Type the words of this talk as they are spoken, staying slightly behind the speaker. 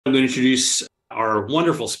I'm going to introduce our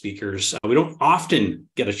wonderful speakers. We don't often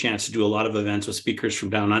get a chance to do a lot of events with speakers from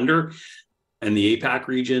down under and the APAC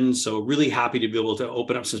region. So really happy to be able to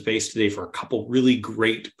open up some space today for a couple really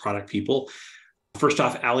great product people. First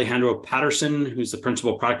off, Alejandro Patterson, who's the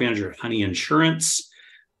principal product manager at Honey Insurance,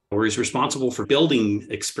 where he's responsible for building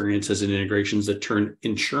experiences and integrations that turn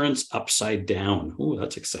insurance upside down. Oh,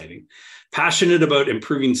 that's exciting. Passionate about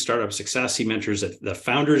improving startup success, he mentors at the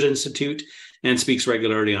Founders Institute and speaks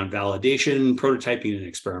regularly on validation, prototyping, and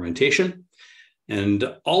experimentation. And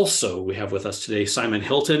also we have with us today Simon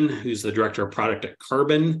Hilton, who's the director of product at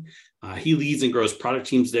Carbon. He leads and grows product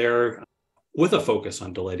teams there with a focus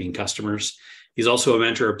on delighting customers. He's also a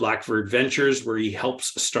mentor at Blackbird Ventures, where he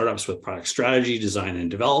helps startups with product strategy, design, and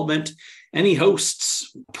development. And he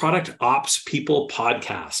hosts Product Ops People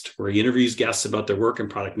podcast, where he interviews guests about their work in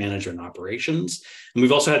product management and operations. And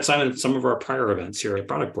we've also had Simon at some of our prior events here at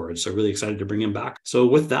Product Board, so really excited to bring him back. So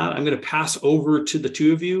with that, I'm going to pass over to the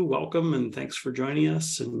two of you. Welcome, and thanks for joining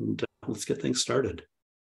us. And let's get things started.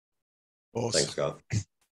 Awesome. Thanks, Scott.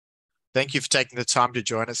 Thank you for taking the time to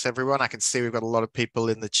join us, everyone. I can see we've got a lot of people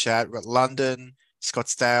in the chat. We've got London,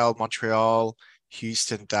 Scottsdale, Montreal,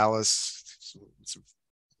 Houston, Dallas. It's a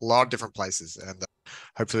lot of different places. And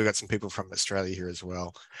hopefully we've got some people from Australia here as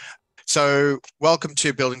well. So welcome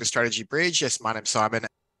to Building the Strategy Bridge. Yes, my name's Simon,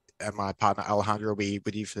 and my partner Alejandro will be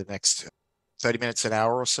with you for the next 30 minutes, an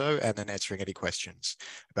hour or so, and then answering any questions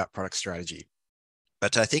about product strategy.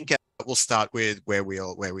 But I think we'll start with where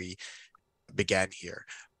we began here.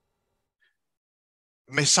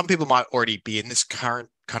 Some people might already be in this current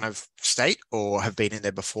kind of state or have been in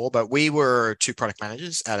there before, but we were two product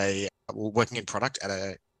managers working in product at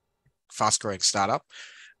a fast-growing startup.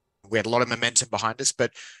 We had a lot of momentum behind us,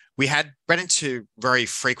 but we had ran into very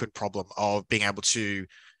frequent problem of being able to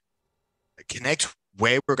connect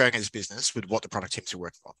where we're going as a business with what the product teams are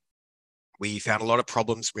working on. We found a lot of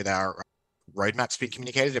problems with our roadmaps being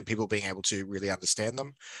communicated and people being able to really understand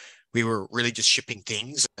them. We were really just shipping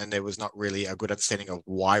things, and there was not really a good understanding of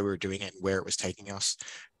why we were doing it and where it was taking us.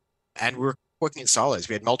 And we were working in silos.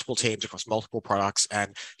 We had multiple teams across multiple products,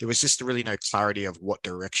 and there was just really no clarity of what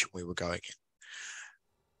direction we were going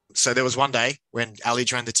in. So there was one day when Ali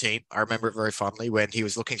joined the team, I remember it very fondly, when he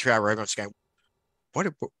was looking through our roadmaps going,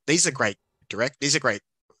 these are great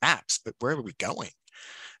maps, but where are we going?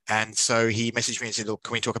 And so he messaged me and said, look,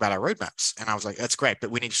 can we talk about our roadmaps? And I was like, that's great, but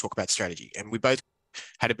we need to talk about strategy. And we both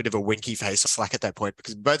had a bit of a winky face slack at that point,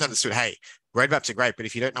 because we both understood, hey, roadmaps are great, but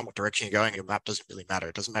if you don't know what direction you're going, your map doesn't really matter.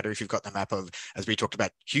 It doesn't matter if you've got the map of, as we talked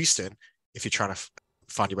about, Houston, if you're trying to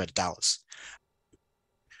find your way to Dallas.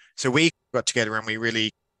 So we got together and we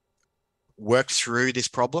really worked through this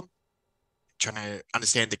problem, trying to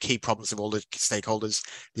understand the key problems of all the stakeholders,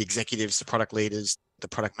 the executives, the product leaders, the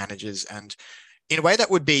product managers, and in a way that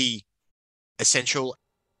would be essential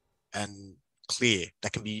and clear,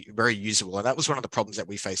 that can be very usable. And that was one of the problems that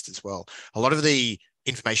we faced as well. A lot of the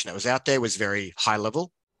information that was out there was very high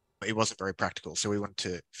level, but it wasn't very practical. So we wanted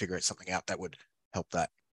to figure out something out that would help that.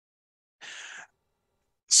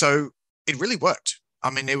 So it really worked. I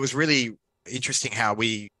mean, it was really interesting how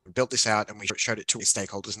we built this out and we showed it to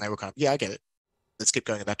stakeholders and they were kind of, yeah, I get it. Let's keep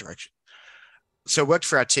going in that direction. So it worked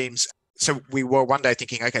for our teams. So we were one day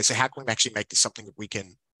thinking, okay, so how can we actually make this something that we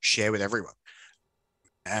can share with everyone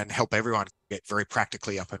and help everyone get very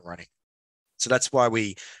practically up and running? So that's why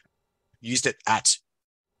we used it at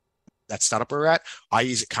that startup we're at. I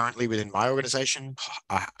use it currently within my organization.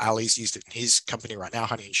 Ali's used it in his company right now,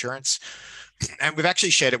 Honey Insurance. And we've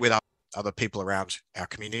actually shared it with other people around our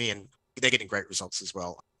community, and they're getting great results as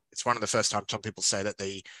well. It's one of the first times some people say that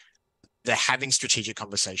they're having strategic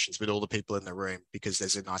conversations with all the people in the room, because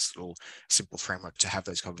there's a nice little simple framework to have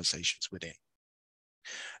those conversations within.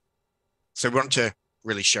 So we wanted to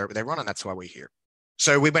really share it with everyone, and that's why we're here.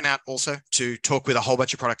 So we went out also to talk with a whole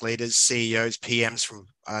bunch of product leaders, CEOs, PMs from,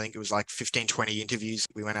 I think it was like 15, 20 interviews.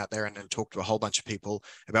 We went out there and then talked to a whole bunch of people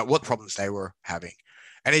about what problems they were having.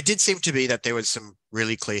 And it did seem to be that there was some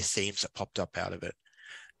really clear themes that popped up out of it.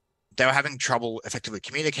 They were having trouble effectively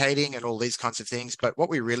communicating and all these kinds of things. But what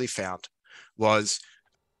we really found was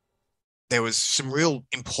there was some real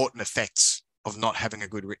important effects of not having a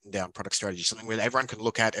good written down product strategy, something where everyone can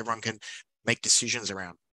look at, everyone can make decisions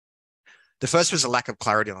around. The first was a lack of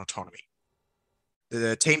clarity on autonomy.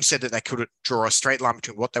 The team said that they couldn't draw a straight line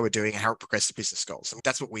between what they were doing and how it progressed the business goals. And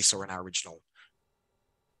that's what we saw in our original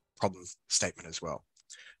problem statement as well.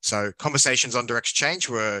 So conversations on direction change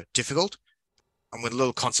were difficult, and with a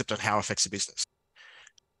little concept on how it affects the business.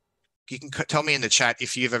 You can tell me in the chat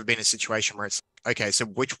if you've ever been in a situation where it's, okay, so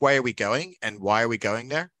which way are we going and why are we going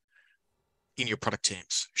there? in your product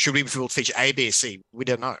teams? Should we build feature A, B, or C? We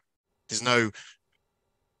don't know. There's no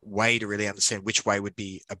way to really understand which way would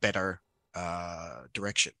be a better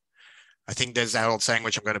direction. I think there's that old saying,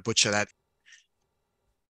 which I'm going to butcher, that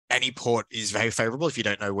any port is very favorable if you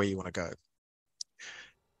don't know where you want to go.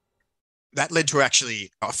 That led to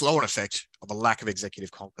actually a flow-on effect of a lack of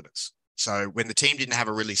executive confidence. So when the team didn't have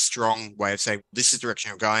a really strong way of saying, this is the direction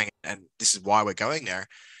you're going and this is why we're going there,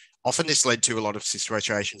 often this led to a lot of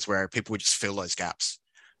situations where people would just fill those gaps.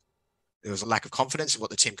 There was a lack of confidence in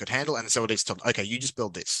what the team could handle. And so they told, okay, you just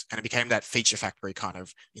build this. And it became that feature factory kind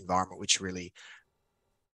of environment, which really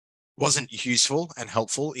wasn't useful and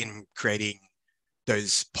helpful in creating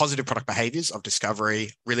those positive product behaviors of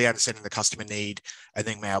discovery, really understanding the customer need, and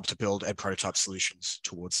then being able to build and prototype solutions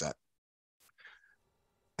towards that.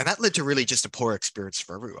 And that led to really just a poor experience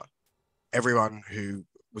for everyone. Everyone who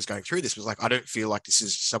was going through this was like, I don't feel like this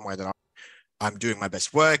is somewhere that I'm doing my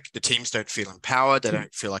best work. The teams don't feel empowered. They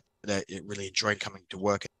don't feel like they're really enjoying coming to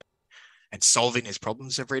work and solving these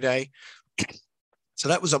problems every day. So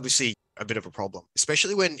that was obviously a bit of a problem,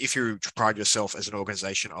 especially if you pride yourself as an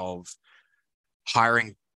organization of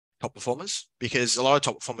hiring top performers, because a lot of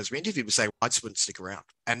top performers we interviewed would say, well, I just wouldn't stick around.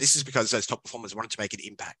 And this is because those top performers wanted to make an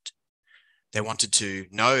impact. They wanted to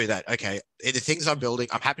know that, okay, the things I'm building,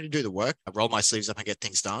 I'm happy to do the work, I roll my sleeves up and get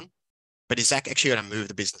things done. But is that actually going to move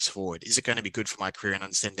the business forward? Is it going to be good for my career and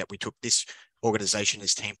understand that we took this organization,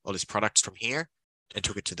 this team, or this product from here and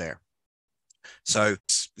took it to there? So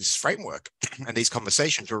this framework and these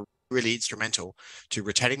conversations were really instrumental to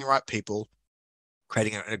retaining the right people,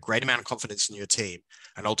 creating a great amount of confidence in your team,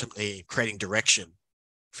 and ultimately creating direction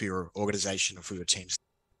for your organization or for your teams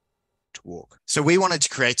to walk. So we wanted to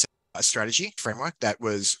create a strategy framework that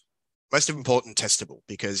was most important testable,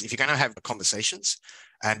 because if you're going to have conversations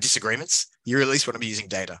and disagreements, you at least want to be using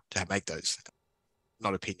data to make those,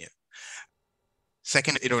 not opinion.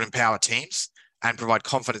 Second, it would empower teams and provide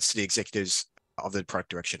confidence to the executives of the product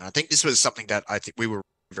direction. I think this was something that I think we were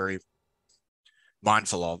very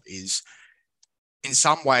mindful of, is in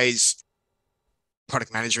some ways,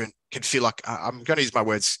 product management can feel like, I'm going to use my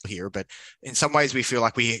words here, but in some ways we feel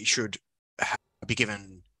like we should be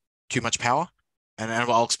given too much power. And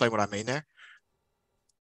I'll explain what I mean there.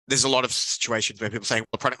 There's a lot of situations where people say, well,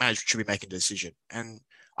 the product manager should be making a decision. And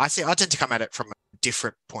I tend to come at it from a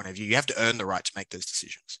different point of view. You have to earn the right to make those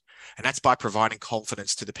decisions. And that's by providing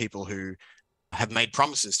confidence to the people who have made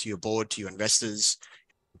promises to your board, to your investors,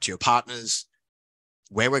 to your partners,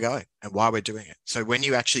 where we're going and why we're doing it. So when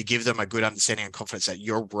you actually give them a good understanding and confidence that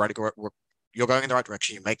you're going in the right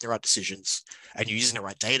direction, you're making the right decisions, and you're using the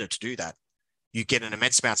right data to do that, you get an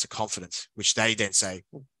immense amount of confidence, which they then say,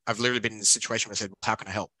 well, I've literally been in this situation where I said, well, how can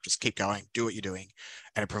I help? Just keep going, do what you're doing.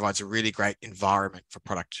 And it provides a really great environment for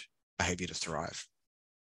product behavior to thrive.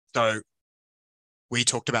 So we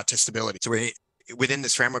talked about testability. So within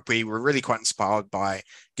this framework, we were really quite inspired by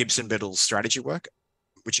Gibson Biddle's strategy work,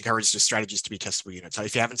 which encourages the strategies to be testable units. So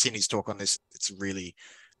if you haven't seen his talk on this, it's really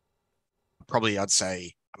probably, I'd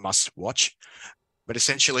say, a must watch. But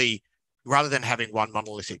essentially, rather than having one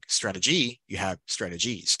monolithic strategy, you have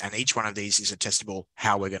strategies, and each one of these is a testable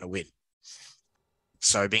how we're going to win.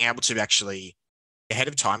 So being able to actually ahead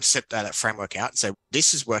of time set that framework out and say,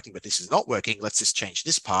 this is working, but this is not working. Let's just change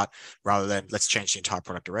this part rather than let's change the entire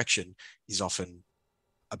product direction is often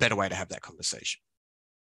a better way to have that conversation.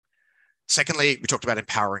 Secondly, we talked about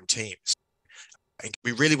empowering teams.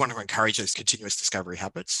 We really want to encourage those continuous discovery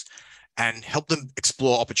habits and help them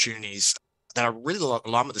explore opportunities that are really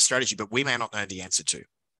aligned with the strategy, but we may not know the answer to.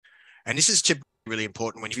 And this is typically really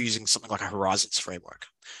important when you're using something like a Horizons framework.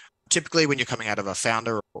 Typically, when you're coming out of a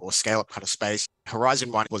founder or scale-up kind of space,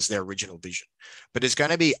 Horizon 1 was their original vision. But there's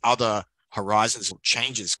going to be other horizons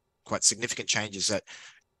changes, quite significant changes that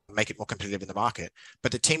make it more competitive in the market.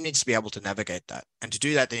 But the team needs to be able to navigate that. And to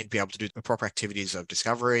do that, they need to be able to do the proper activities of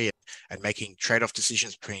discovery and making trade-off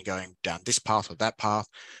decisions between going down this path or that path.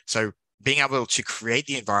 So being able to create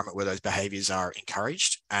the environment where those behaviors are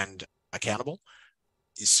encouraged and accountable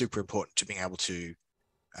is super important to being able to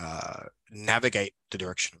navigate the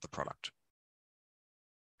direction of the product.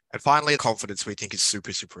 And finally, confidence we think is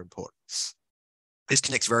super, super important. This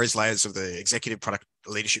connects various layers of the executive product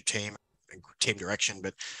leadership team and team direction,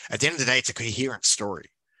 but at the end of the day, it's a coherent story.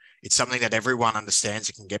 It's something that everyone understands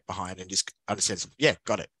and can get behind and just understands, yeah,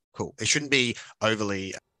 got it, cool. It shouldn't be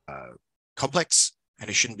overly complex, and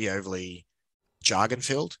it shouldn't be overly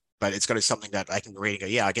jargon-filled, but it's got to be something that I can read and go,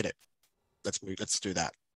 yeah, I get it. Let's do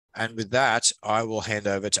that. And with that, I will hand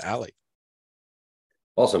over to Ali.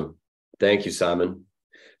 Awesome. Thank you, Simon.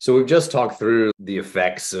 So we've just talked through the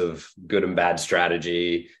effects of good and bad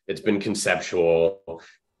strategy. It's been conceptual.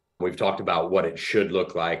 We've talked about what it should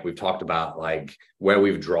look like. We've talked about like where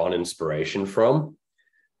we've drawn inspiration from.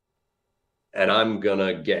 And I'm going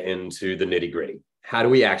to get into the nitty-gritty. How do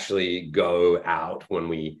we actually go out when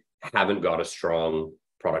we haven't got a strong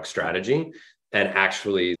product strategy and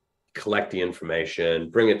actually collect the information,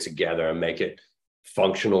 bring it together, and make it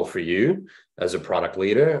functional for you as a product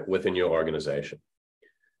leader within your organization?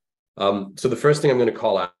 So the first thing I'm going to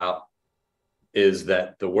call out is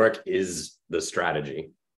that the work is the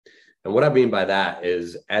strategy. And what I mean by that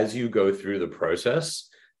is, as you go through the process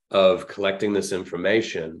of collecting this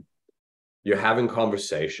information, you're having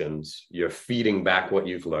conversations, you're feeding back what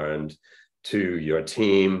you've learned to your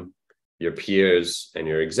team, your peers, and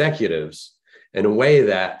your executives in a way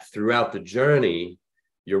that throughout the journey,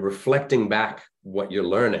 you're reflecting back what you're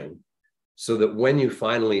learning, so that when you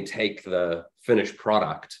finally take the finished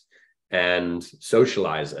product and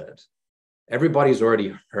socialize it, everybody's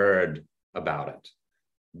already heard about it.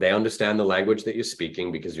 They understand the language that you're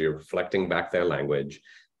speaking because you're reflecting back their language.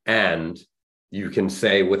 And you can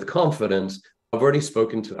say with confidence, I've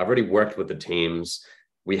already worked with the teams.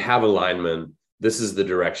 We have alignment. This is the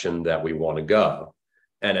direction that we want to go.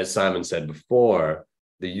 And as Simon said before,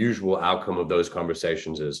 the usual outcome of those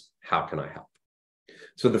conversations is, how can I help?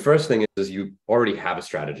 So the first thing is you already have a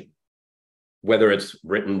strategy, whether it's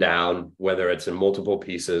written down, whether it's in multiple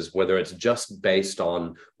pieces, whether it's just based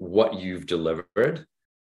on what you've delivered.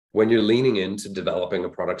 When you're leaning into developing a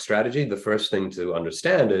product strategy, the first thing to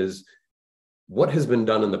understand is what has been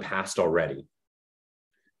done in the past already.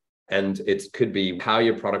 And it could be how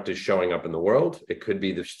your product is showing up in the world. It could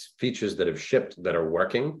be the features that have shipped that are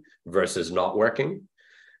working versus not working.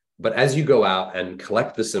 But as you go out and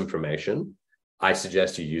collect this information, I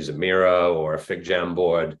suggest you use a Miro or a FigJam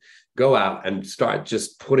board. Go out and start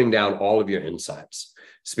just putting down all of your insights.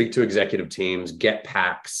 Speak to executive teams, get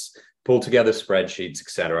packs, pull together spreadsheets,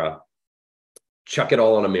 etc. Chuck it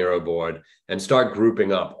all on a Miro board and start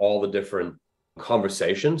grouping up all the different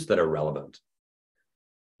conversations that are relevant.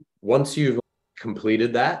 Once you've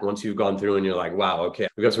completed that, once you've gone through and you're like, wow, okay,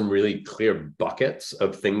 we've got some really clear buckets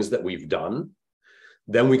of things that we've done,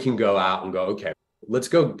 then we can go out and go, okay, let's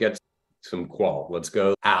go get some qual. Let's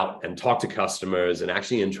go out and talk to customers and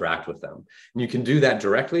actually interact with them. And you can do that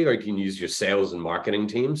directly, or you can use your sales and marketing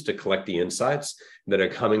teams to collect the insights that are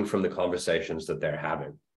coming from the conversations that they're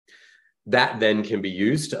having. That then can be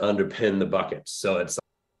used to underpin the buckets. So it's,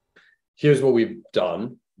 here's what we've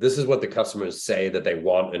done. This is what the customers say that they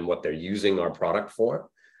want and what they're using our product for.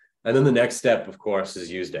 And then the next step, of course,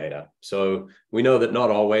 is use data. So we know that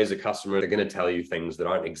not always a customer are going to tell you things that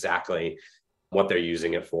aren't exactly what they're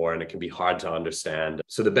using it for, and it can be hard to understand.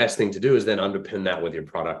 So the best thing to do is then underpin that with your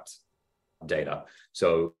product data.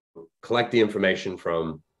 So collect the information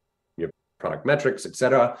from your product metrics, et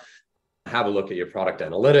cetera. Have a look at your product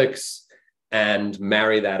analytics and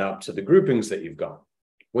marry that up to the groupings that you've got.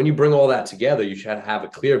 When you bring all that together, you should have a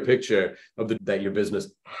clear picture of that your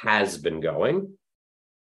business has been going.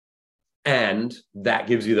 And that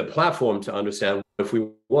gives you the platform to understand, if we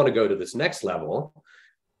want to go to this next level,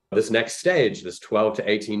 this next stage, this 12 to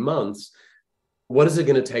 18 months, what is it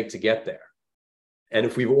going to take to get there? And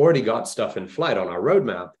if we've already got stuff in flight on our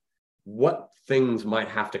roadmap, what things might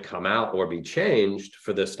have to come out or be changed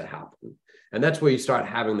for this to happen? And that's where you start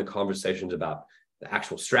having the conversations about the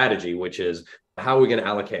actual strategy, which is, how are we going to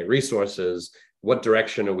allocate resources? What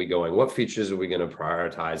direction are we going? What features are we going to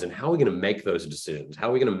prioritize? And how are we going to make those decisions? How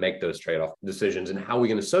are we going to make those trade-off decisions? And how are we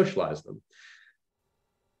going to socialize them?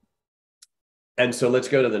 And so let's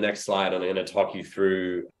go to the next slide. I'm going to talk you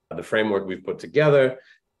through the framework we've put together.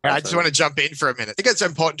 I just want to jump in for a minute. I think it's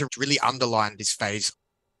important to really underline this phase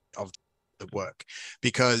of the work,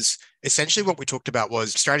 because essentially what we talked about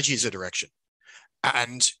was strategy is a direction.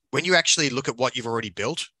 And when you actually look at what you've already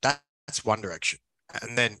built, that's one direction.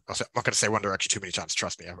 And then I'm not going to say one direction too many times.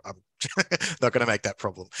 Trust me, I'm not going to make that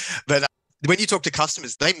problem. But when you talk to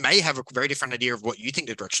customers, they may have a very different idea of what you think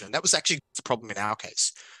the direction. And that was actually the problem in our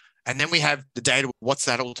case. And then we have the data. What's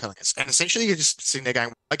that all telling us? And essentially, you're just sitting there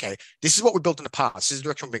going, okay, this is what we built in the past. This is the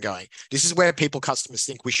direction we've been going. This is where customers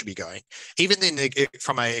think we should be going. Even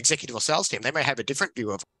from an executive or sales team, they may have a different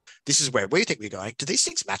view of, this is where we think we're going. Do these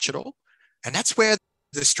things match at all? And that's where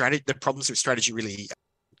the problems with strategy really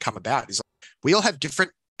come about, is we all have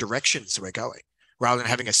different directions we're going rather than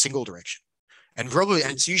having a single direction. And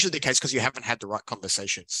it's usually the case because you haven't had the right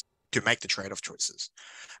conversations to make the trade-off choices.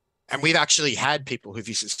 And we've actually had people who've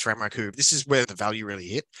used this framework this is where the value really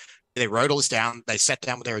hit. They wrote all this down. They sat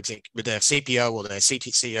down with their CPO or their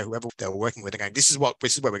CTC or whoever they were working with, and going, this is where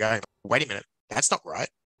we're going. Wait a minute, that's not right.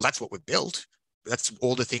 That's what we've built. That's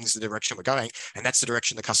all the things, the direction we're going. And that's the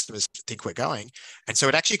direction the customers think we're going. And so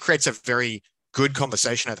it actually creates a very good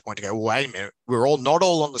conversation at the point to go, well, wait a minute, we're all not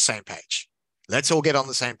all on the same page. Let's all get on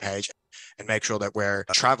the same page and make sure that we're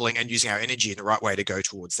traveling and using our energy in the right way to go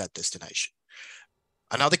towards that destination.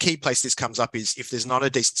 Another key place this comes up is if there's not a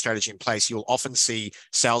decent strategy in place, you'll often see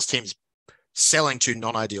sales teams selling to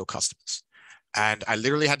non-ideal customers. And I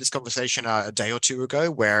literally had this conversation a day or two ago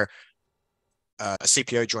where a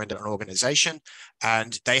CPO joined an organization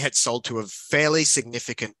and they had sold to a fairly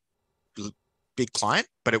significant big client,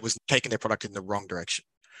 but it was taking their product in the wrong direction.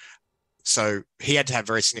 So he had to have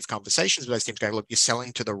very significant conversations with those teams going, look, you're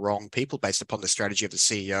selling to the wrong people based upon the strategy of the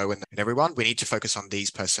CEO and everyone. We need to focus on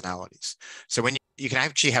these personalities. So when you can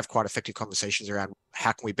actually have quite effective conversations around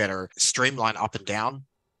how can we better streamline up and down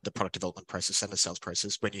the product development process and the sales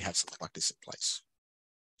process when you have something like this in place.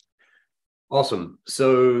 Awesome.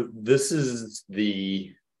 So this is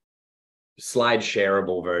the slide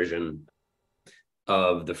shareable version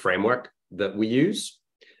of the framework that we use.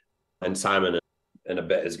 And Simon in a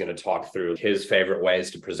bit is going to talk through his favorite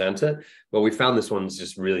ways to present it. But we found this one's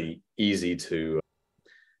just really easy to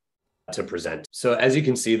present. So as you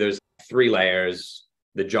can see, there's 3 layers.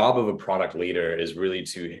 The job of a product leader is really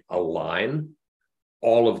to align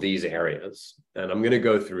all of these areas. And I'm going to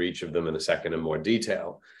go through each of them in a second in more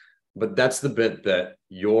detail. But that's the bit that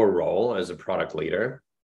your role as a product leader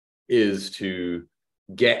is to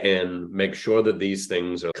get in, make sure that these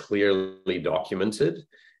things are clearly documented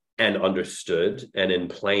and understood and in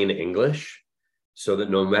plain English, so that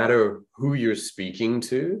no matter who you're speaking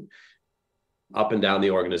to up and down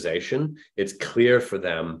the organization, it's clear for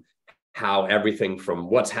them how everything from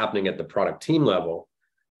what's happening at the product team level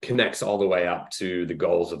connects all the way up to the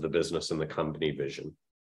goals of the business and the company vision.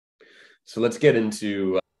 So let's get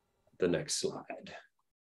into the next slide.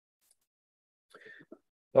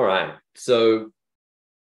 All right. So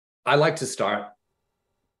I like to start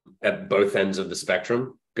at both ends of the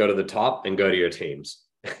spectrum, go to the top and go to your teams.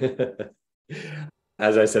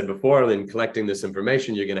 As I said before, in collecting this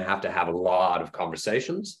information, you're going to have a lot of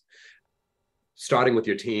conversations, starting with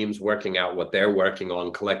your teams, working out what they're working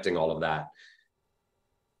on, collecting all of that.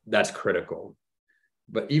 That's critical.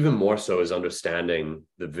 But even more so is understanding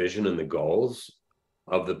the vision and the goals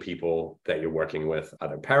of the people that you're working with,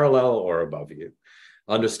 either parallel or above you.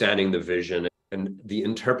 Understanding the vision and the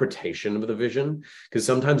interpretation of the vision, because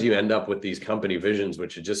sometimes you end up with these company visions,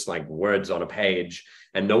 which are just like words on a page,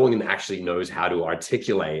 and no one actually knows how to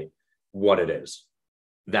articulate what it is.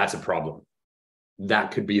 That's a problem.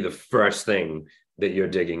 That could be the first thing that you're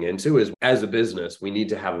digging into is, as a business, we need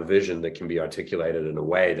to have a vision that can be articulated in a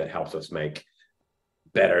way that helps us make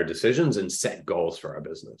better decisions and set goals for our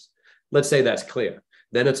business. Let's say that's clear.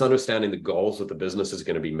 Then it's understanding the goals that the business is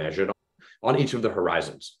going to be measured on each of the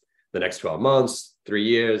horizons. The next 12 months, 3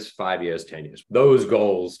 years, 5 years, 10 years. Those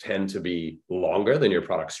goals tend to be longer than your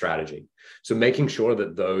product strategy. So making sure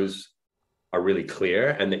that those are really clear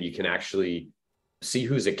and that you can actually see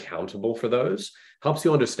who's accountable for those helps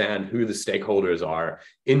you understand who the stakeholders are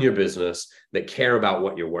in your business that care about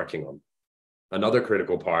what you're working on. Another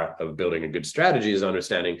critical part of building a good strategy is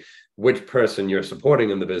understanding which person you're supporting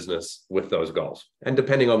in the business with those goals. And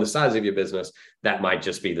depending on the size of your business, that might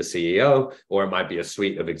just be the CEO, or it might be a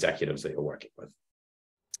suite of executives that you're working with.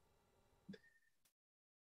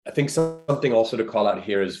 I think something also to call out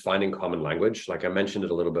here is finding common language. Like I mentioned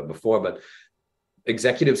it a little bit before, but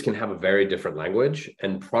executives can have a very different language,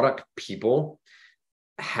 and product people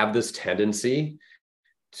have this tendency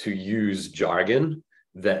to use jargon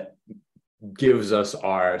that gives us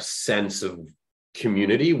our sense of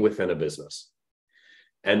community within a business.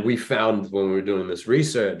 And we found when we were doing this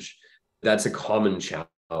research, that's a common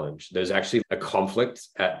challenge. There's actually a conflict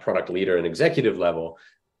at product leader and executive level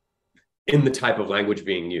in the type of language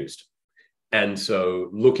being used. And so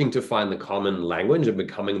looking to find the common language and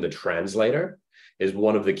becoming the translator is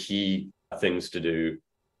one of the key things to do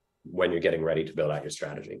when you're getting ready to build out your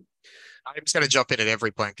strategy. I'm just going to jump in at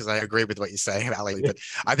every point because I agree with what you're saying, Ali. But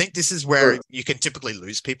I think this is where you can typically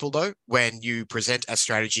lose people, though, when you present a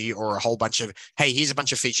strategy or a whole bunch of, hey, here's a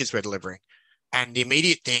bunch of features we're delivering. And the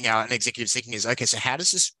immediate thing an executive's thinking is, okay, so how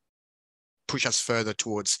does this push us further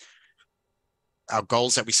towards our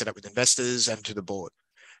goals that we set up with investors and to the board?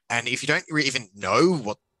 And if you don't even know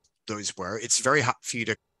what those were, it's very hard for you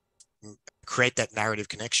to create that narrative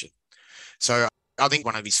connection. So I think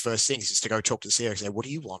one of his first things is to go talk to the CEO and say, what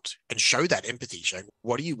do you want? And show that empathy, showing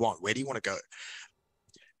what do you want? Where do you want to go?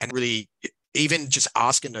 And really, even just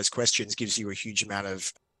asking those questions gives you a huge amount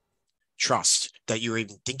of trust that you're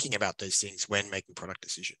even thinking about those things when making product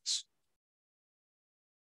decisions.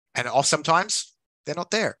 And sometimes they're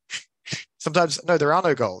not there. Sometimes, no, there are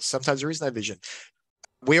no goals. Sometimes there is no vision.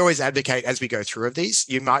 We always advocate as we go through of these,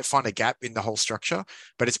 you might find a gap in the whole structure,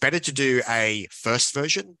 but it's better to do a first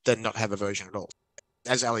version than not have a version at all.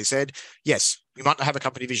 As Ali said, yes, you might not have a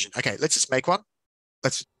company vision. Okay, let's just make one.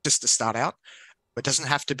 Let's just to start out. It doesn't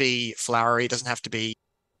have to be flowery. It doesn't have to be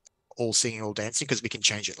all singing, all dancing, because we can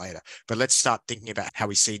change it later. But let's start thinking about how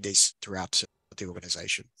we see this throughout the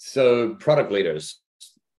organization. So product leaders,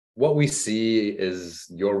 what we see is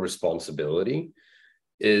your responsibility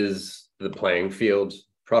is the playing field,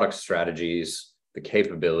 product strategies, the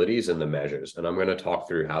capabilities, and the measures. And I'm going to talk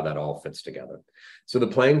through how that all fits together. So the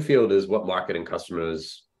playing field is what market and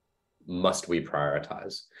customers must we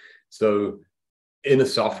prioritize. So in a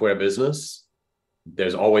software business,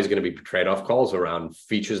 there's always going to be trade-off calls around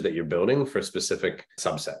features that you're building for specific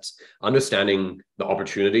subsets. Understanding the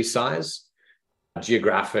opportunity size,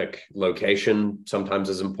 geographic location sometimes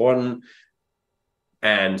is important,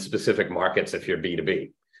 and specific markets if you're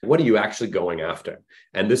B2B. What are you actually going after?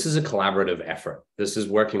 And this is a collaborative effort. This is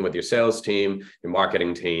working with your sales team, your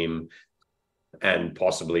marketing team, and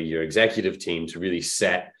possibly your executive team to really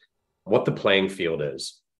set what the playing field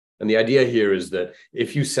is. And the idea here is that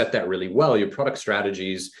if you set that really well, your product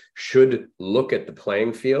strategies should look at the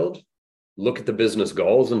playing field, look at the business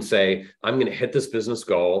goals and say, I'm going to hit this business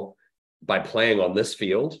goal by playing on this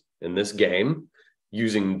field in this game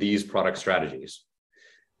using these product strategies.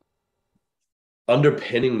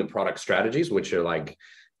 Underpinning the product strategies, which are like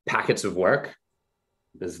packets of work,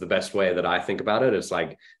 is the best way that I think about it. It's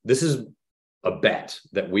like, this is a bet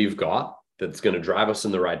that we've got that's going to drive us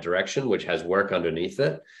in the right direction, which has work underneath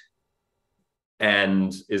it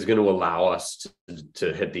and is going to allow us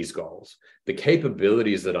to hit these goals. The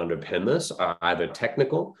capabilities that underpin this are either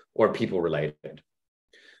technical or people related.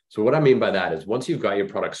 So what I mean by that is once you've got your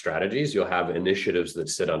product strategies, you'll have initiatives that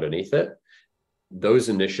sit underneath it. Those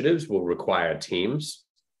initiatives will require teams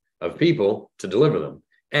of people to deliver them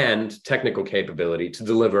and technical capability to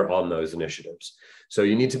deliver on those initiatives. So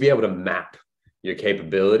you need to be able to map your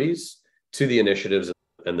capabilities to the initiatives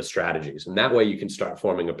and the strategies. And that way you can start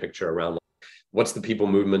forming a picture around what's the people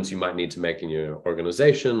movements you might need to make in your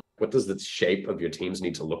organization? What does the shape of your teams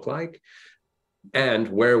need to look like? And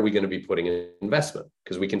where are we going to be putting in investment?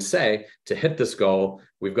 Because we can say to hit this goal,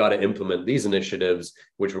 we've got to implement these initiatives,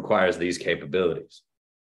 which requires these capabilities.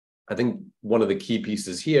 I think one of the key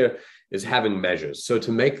pieces here is having measures. So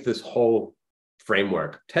to make this whole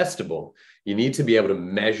framework testable, you need to be able to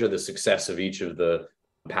measure the success of each of the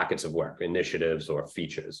packets of work, initiatives, or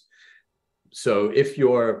features. So if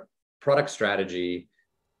your product strategy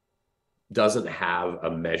doesn't have a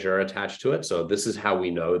measure attached to it, so this is how we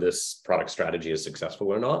know this product strategy is successful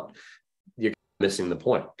or not, you're missing the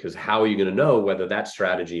point, because how are you going to know whether that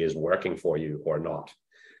strategy is working for you or not?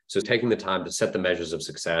 So taking the time to set the measures of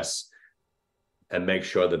success and make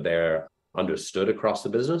sure that they're understood across the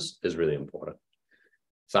business is really important.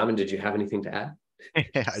 Simon, did you have anything to add?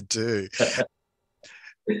 Yeah, I do.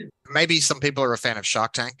 Maybe some people are a fan of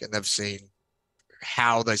Shark Tank and they've seen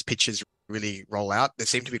how those pitches really roll out. They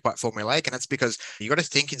seem to be quite formulaic, and that's because you got to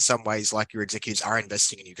think in some ways like your executives are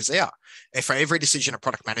investing in you, because they are. If for every decision a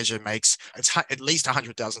product manager makes, it's at least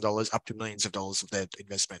 $100,000 up to millions of dollars of their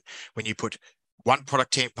investment when you put one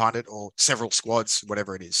product team behind it or several squads,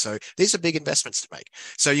 whatever it is. So these are big investments to make.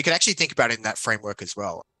 So you can actually think about it in that framework as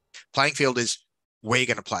well. Playing field is where you're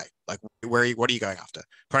going to play, like what are you going after?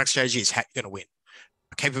 Product strategy is how you're going to win.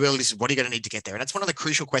 Capabilities is what are you going to need to get there? And that's one of the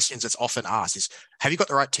crucial questions that's often asked is, have you got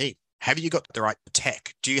the right team? Have you got the right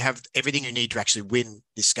tech? Do you have everything you need to actually win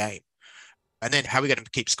this game? And then how are we going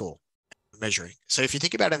to keep score? Measuring. So if you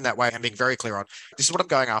think about it in that way and being very clear on, this is what I'm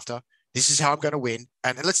going after. This is how I'm going to win.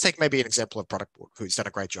 And let's take maybe an example of Product Board, who's done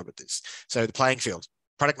a great job at this. So the playing field,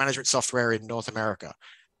 product management software in North America,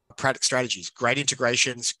 product strategies, great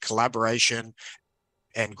integrations, collaboration,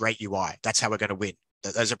 and great UI. That's how we're going to win.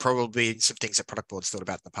 Those are probably some things that Product Board's thought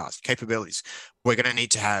about in the past. Capabilities. We're going to need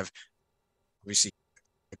to have, obviously,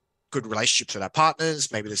 good relationships with our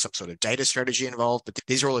partners. Maybe there's some sort of data strategy involved, but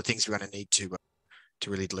these are all the things we're going to need to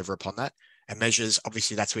really deliver upon that. And measures,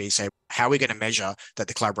 obviously, that's where you say, how are we going to measure that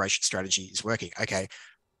the collaboration strategy is working? Okay,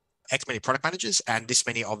 X many product managers and this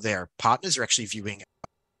many of their partners are actually viewing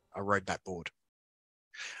a roadmap board.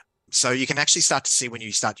 So you can actually start to see when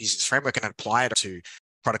you start using this framework and apply it to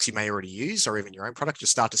products you may already use or even your own product, you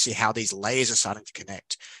start to see how these layers are starting to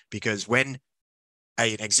connect. Because when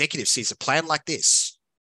an executive sees a plan like this,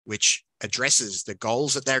 which addresses the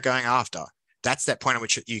goals that they're going after, that's that point at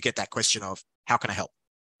which you get that question of, how can I help?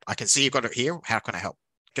 I can see you've got it here. How can I help?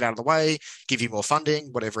 Get out of the way, give you more funding,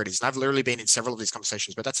 whatever it is. And I've literally been in several of these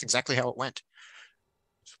conversations, but that's exactly how it went.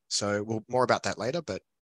 So we'll more about that later, but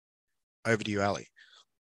Over to you, Ali.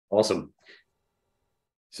 Awesome.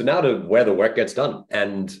 So now to where the work gets done.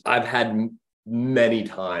 And I've had many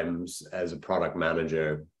times as a product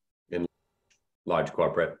manager in large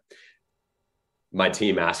corporate, my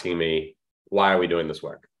team asking me, why are we doing this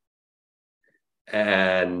work?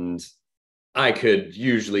 And I could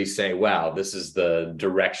usually say, wow, this is the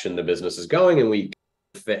direction the business is going, and we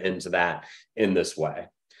fit into that in this way.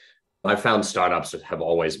 I found startups have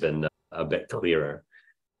always been a bit clearer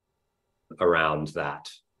around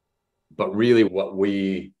that. But really what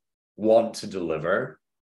we want to deliver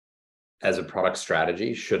as a product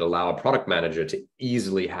strategy should allow a product manager to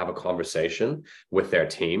easily have a conversation with their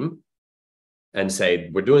team and say,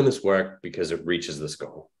 we're doing this work because it reaches this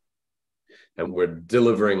goal. And we're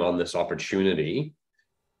delivering on this opportunity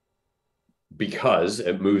because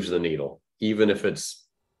it moves the needle, even if it's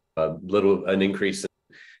an increase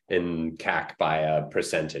in CAC by a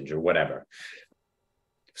percentage or whatever.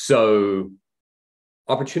 So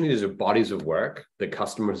opportunities are bodies of work that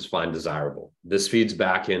customers find desirable. This feeds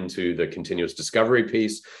back into the continuous discovery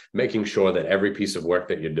piece, making sure that every piece of work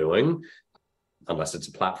that you're doing, unless it's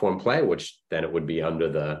a platform play, which then it would be under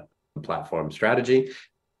the platform strategy,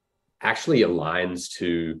 actually aligns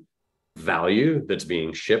to value that's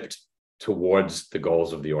being shipped towards the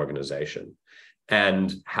goals of the organization.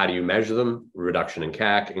 And how do you measure them? Reduction in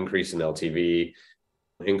CAC, increase in LTV,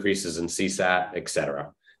 increases in CSAT, et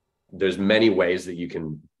cetera. There's many ways that you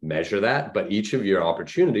can measure that, but each of your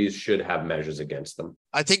opportunities should have measures against them.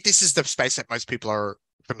 I think this is the space that most people are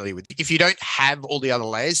familiar with. If you don't have all the other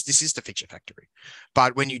layers, this is the feature factory.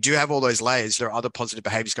 But when you do have all those layers, there are other positive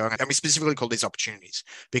behaviors going on. And we specifically call these opportunities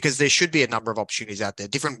because there should be a number of opportunities out there,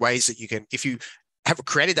 different ways that you can, if you have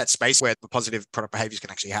created that space where the positive product behaviors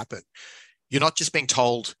can actually happen, you're not just being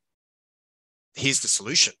told, here's the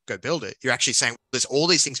solution, go build it. You're actually saying there's all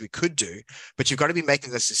these things we could do, but you've got to be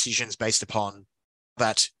making those decisions based upon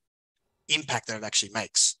that impact that it actually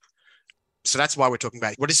makes. So that's why we're talking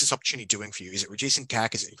about what is this opportunity doing for you? Is it reducing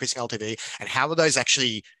CAC? Is it increasing LTV? And how are those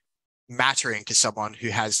actually mattering to someone who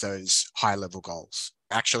has those high level goals?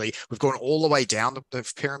 Actually, we've gone all the way down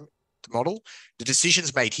the pyramid model. The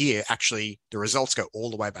decisions made here, actually, the results go all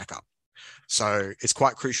the way back up. So it's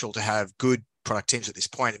quite crucial to have good product teams at this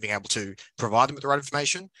point and being able to provide them with the right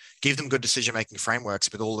information, give them good decision-making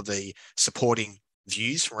frameworks with all of the supporting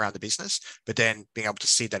views from around the business, but then being able to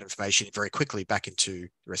see that information very quickly back into the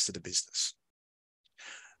rest of the business.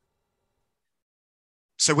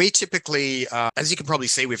 So we typically, as you can probably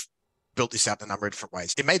see, we've built this out in a number of different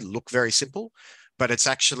ways. It may look very simple, but it's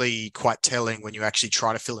actually quite telling when you actually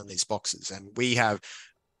try to fill in these boxes. And we have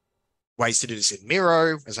ways to do this in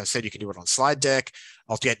Miro. As I said, you can do it on slide deck.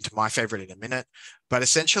 I'll get into my favorite in a minute. But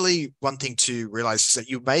essentially, one thing to realize is that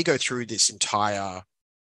you may go through this entire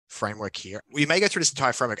framework here. You may go through this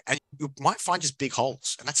entire framework and you might find just big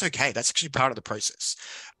holes. And that's okay. That's actually part of the process.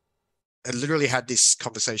 I literally had this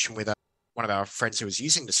conversation with one of our friends who was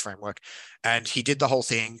using this framework, and he did the whole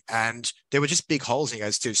thing and there were just big holes. And he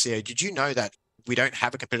goes to CEO, did you know that we don't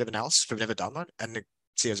have a competitive analysis? We've never done that. And the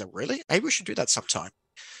CEO's like, really? Maybe we should do that sometime.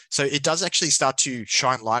 So it does actually start to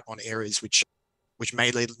shine light on areas which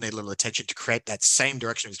may need a little attention to create that same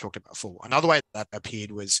direction we talked about before. Another way that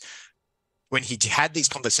appeared was when he had these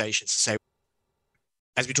conversations to say,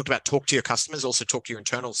 as we talked about, talk to your customers, also talk to your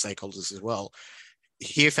internal stakeholders as well.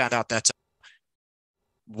 He found out that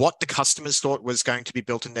what the customers thought was going to be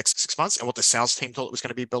built in the next 6 months and what the sales team thought was going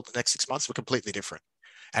to be built in the next 6 months were completely different.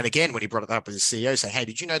 And again, when he brought it up as a CEO, saying, hey,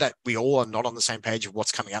 did you know that we all are not on the same page of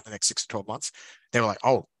what's coming out in the next 6 to 12 months? They were like,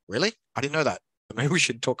 oh, really? I didn't know that. Maybe we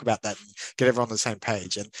should talk about that and get everyone on the same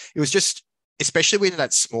page. And it was just, especially within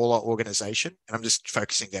that smaller organization, and I'm just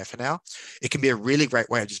focusing there for now, it can be a really great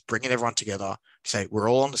way of just bringing everyone together, say, we're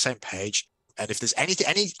all on the same page. And if there's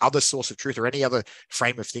any other source of truth or any other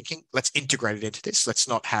frame of thinking, let's integrate it into this. Let's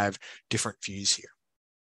not have different views here.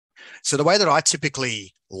 So the way that I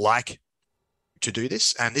typically like to do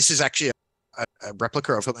this, and this is actually a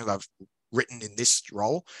replica of something that I've written in this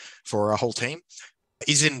role for a whole team,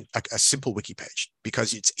 is in a simple wiki page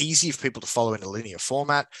because it's easy for people to follow in a linear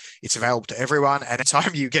format. It's available to everyone. And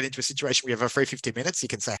anytime you get into a situation where you have a free 50 minutes, you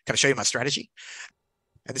can say, can I show you my strategy?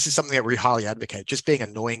 And this is something that we highly advocate, just being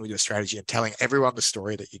annoying with your strategy and telling everyone the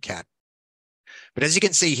story that you can. But as you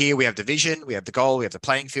can see here, we have the vision, we have the goal, we have the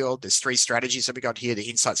playing field. There's 3 strategies that we got here, the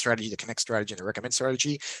insight strategy, the connect strategy, and the recommend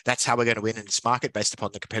strategy. That's how we're going to win in this market based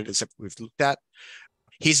upon the competitors that we've looked at.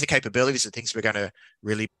 Here's the capabilities, the things we're going to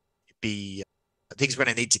really be, things we're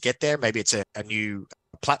going to need to get there. Maybe it's a new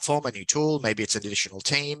platform, a new tool. Maybe it's an additional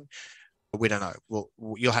team. We don't know.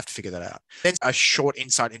 You'll have to figure that out. Then a short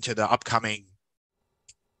insight into the upcoming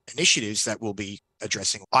initiatives that we'll be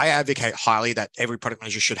addressing. I advocate highly that every product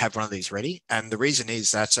manager should have one of these ready. And the reason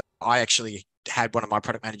is that I actually had one of my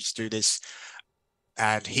product managers do this,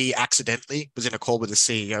 and he accidentally was in a call with the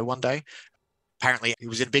CEO one day. Apparently, he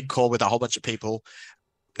was in a big call with a whole bunch of people.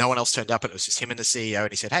 No one else turned up, and it was just him and the CEO.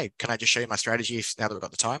 And he said, "Hey, can I just show you my strategy now that we've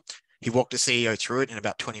got the time?" He walked the CEO through it in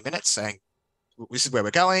about 20 minutes, saying, "This is where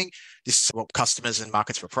we're going. This is what customers and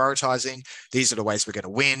markets we're prioritizing. These are the ways we're going to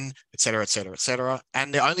win, et cetera, et cetera, et cetera."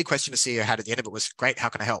 And the only question the CEO had at the end of it was, "Great, how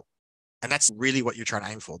can I help?" And that's really what you're trying to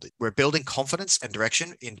aim for. We're building confidence and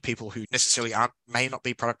direction in people who necessarily may not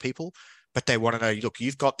be product people, but they want to know, look,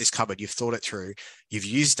 you've got this covered, you've thought it through, you've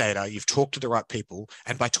used data, you've talked to the right people.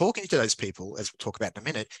 And by talking to those people, as we'll talk about in a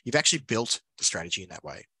minute, you've actually built the strategy in that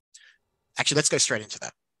way. Actually, let's go straight into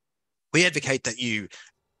that. We advocate that you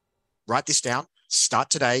write this down, start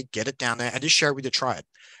today, get it down there, and just share it with your tribe.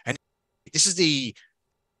 And this is the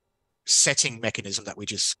setting mechanism that we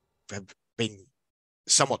just have been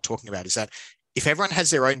somewhat talking about, is that if everyone has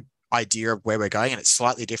their own idea of where we're going and it's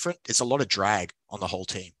slightly different, it's a lot of drag on the whole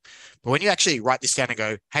team. But when you actually write this down and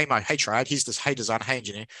go, hey tribe, here's this, hey designer, hey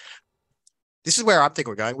engineer, this is where I'm thinking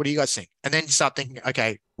we're going. What do you guys think? And then you start thinking,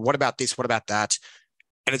 okay, what about this? What about that?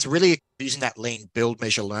 And it's really using that lean build,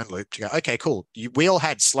 measure, learn loop to go, okay, cool. We all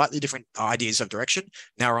had slightly different ideas of direction.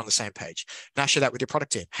 Now we're on the same page. Now share that with your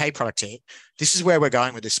product team. Hey, product team, this is where we're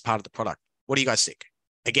going with this part of the product. What do you guys think?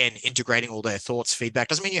 Again, integrating all their thoughts, feedback.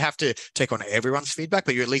 Doesn't mean you have to take on everyone's feedback,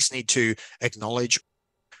 but you at least need to acknowledge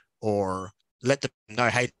or let them know,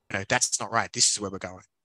 hey, that's not right. This is where we're going.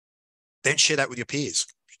 Then share that with your peers.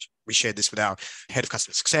 We shared this with our head of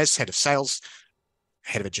customer success, head of sales,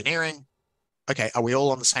 head of engineering. Okay, are we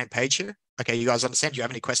all on the same page here? Okay, you guys understand? Do you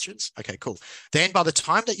have any questions? Okay, cool. Then by the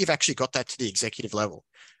time that you've actually got that to the executive level,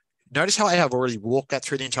 notice how I have already walked that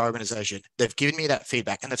through the entire organization. They've given me that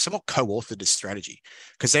feedback, and they've somewhat co-authored this strategy,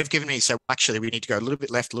 because they've given me, so actually we need to go a little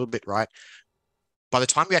bit left, a little bit right. By the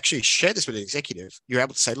time we actually share this with the executive, you're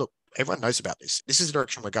able to say, look, everyone knows about this. This is the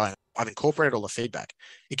direction we're going. I've incorporated all the feedback.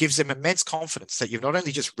 It gives them immense confidence that you've not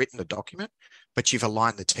only just written the document, but you've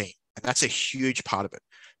aligned the team. And that's a huge part of it,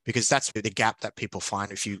 because that's the gap that people find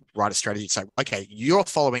if you write a strategy and say, okay, you're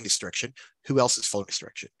following this direction. Who else is following this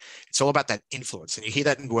direction? It's all about that influence. And you hear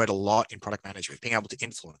that in word a lot in product management, being able to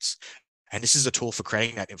influence. And this is a tool for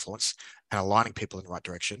creating that influence and aligning people in the right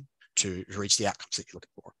direction to reach the outcomes that you're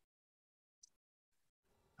looking for.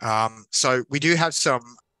 So we do have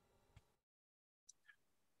some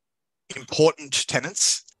important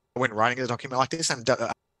tenets when writing a document like this, and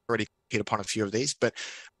I've already hit upon a few of these, but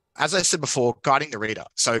as I said before, guiding the reader.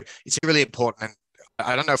 So it's really important, and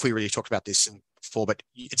I don't know if we really talked about this before, but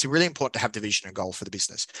it's really important to have the vision and goal for the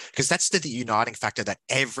business, because that's the uniting factor that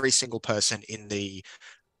every single person in the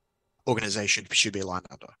organization should be aligned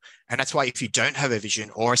under. And that's why if you don't have a vision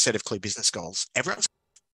or a set of clear business goals, everyone's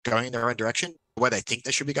going in their own direction where they think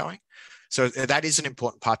they should be going. So that is an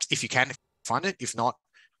important part. If you can find it, if not,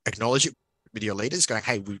 acknowledge it with your leaders going,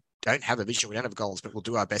 hey, we don't have a vision, we don't have goals, but we'll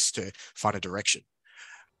do our best to find a direction.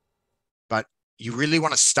 But you really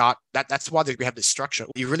want to start, that's why we have this structure.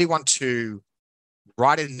 You really want to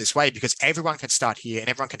write it in this way, because everyone can start here and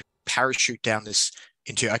everyone can parachute down this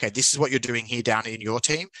into, okay, this is what you're doing here down in your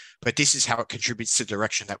team, but this is how it contributes to the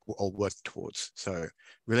direction that we're all working towards. So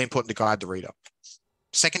really important to guide the reader.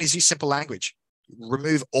 Second is use simple language.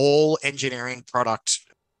 Remove all engineering product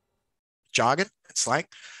jargon and slang.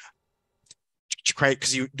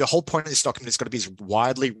 Because the whole point of this document is going to be as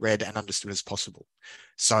widely read and understood as possible.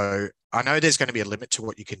 So I know there's going to be a limit to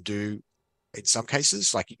what you can do in some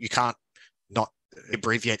cases. Like you can't not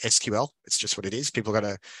abbreviate SQL. It's just what it is. People got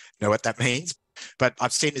to know what that means. But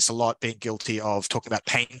I've seen this a lot, being guilty of talking about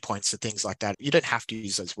pain points and things like that. You don't have to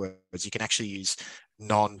use those words. You can actually use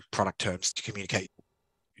non-product terms to communicate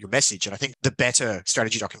your message. And I think the better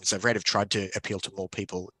strategy documents I've read have tried to appeal to more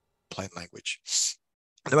people in plain language.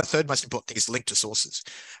 And the third most important thing is link to sources.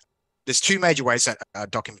 There's two major ways that a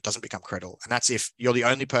document doesn't become credible. And that's if you're the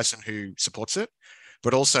only person who supports it,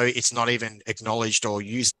 but also it's not even acknowledged or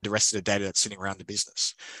used the rest of the data that's sitting around the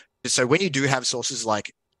business. So when you do have sources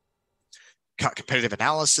like competitive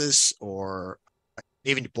analysis or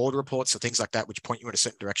even board reports or things like that, which point you in a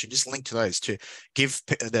certain direction, just link to those to give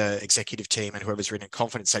the executive team and whoever's reading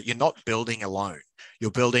confidence that you're not building alone.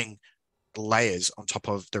 You're building layers on top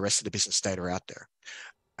of the rest of the business data out there.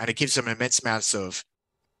 And it gives them immense amounts of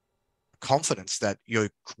confidence that you're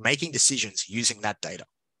making decisions using that data.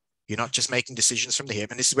 You're not just making decisions from the hip.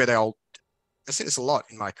 And this is where I see this a lot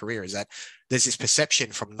in my career, is that there's this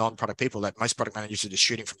perception from non-product people that most product managers are just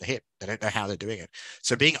shooting from the hip. They don't know how they're doing it.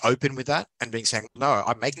 So being open with that and being saying, no,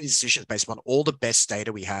 I'm making these decisions based on all the best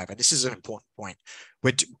data we have. And this is an important point.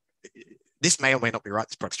 this may or may not be right,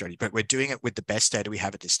 this product strategy, but we're doing it with the best data we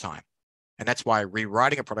have at this time. And that's why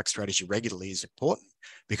rewriting a product strategy regularly is important,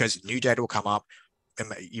 because new data will come up.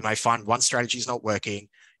 And you may find one strategy is not working.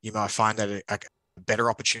 You might find that better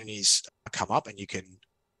opportunities come up and you can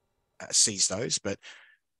seize those. But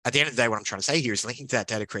at the end of the day, what I'm trying to say here is linking to that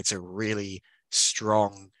data creates a really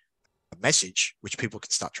strong message, which people can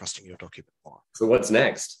start trusting your document more. So what's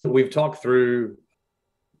next? We've talked through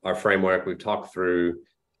our framework. We've talked through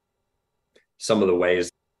some of the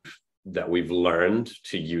ways that we've learned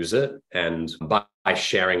to use it. And by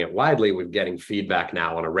sharing it widely, we're getting feedback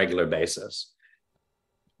now on a regular basis.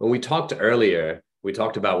 When we talked earlier, we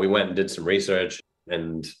talked about, we went and did some research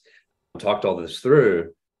and talked all this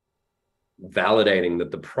through, validating that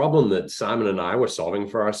the problem that Simon and I were solving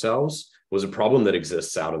for ourselves was a problem that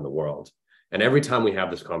exists out in the world. And every time we have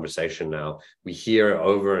this conversation now, we hear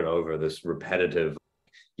over and over this repetitive,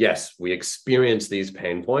 yes, we experience these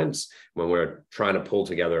pain points when we're trying to pull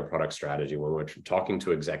together a product strategy, when we're talking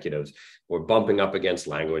to executives, we're bumping up against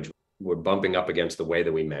language, we're bumping up against the way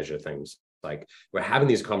that we measure things. Like, we're having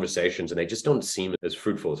these conversations and they just don't seem as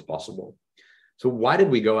fruitful as possible. So why did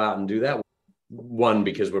we go out and do that? One,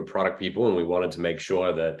 because we're product people and we wanted to make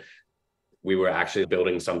sure that we were actually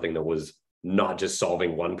building something that was not just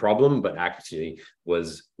solving one problem, but actually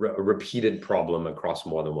was a repeated problem across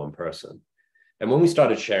more than one person. And when we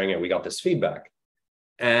started sharing it, we got this feedback.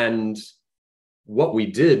 And what we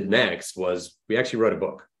did next was we actually wrote a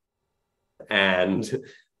book. And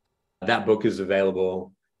that book is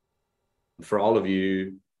available for all of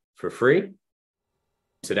you for free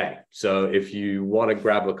today. So if you want to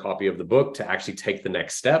grab a copy of the book to actually take the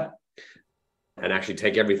next step and actually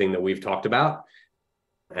take everything that we've talked about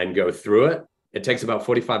and go through it, it takes about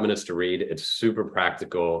 45 minutes to read. It's super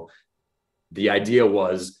practical. The idea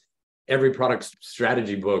was every product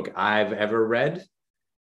strategy book I've ever read,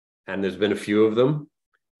 and there's been a few of them,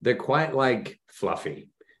 they're quite like fluffy.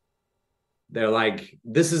 They're like,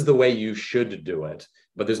 this is the way you should do it,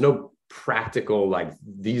 but there's no practical, like,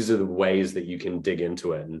 these are the ways that you can dig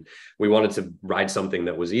into it. And we wanted to write something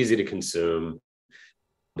that was easy to consume,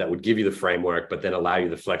 that would give you the framework, but then allow you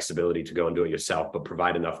the flexibility to go and do it yourself, but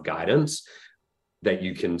provide enough guidance that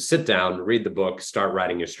you can sit down, read the book, start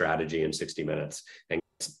writing your strategy in 60 minutes and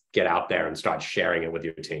get out there and start sharing it with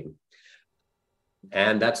your team.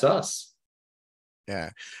 And that's us. Yeah.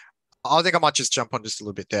 I think I might just jump on just a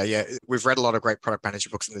little bit there. Yeah, we've read a lot of great product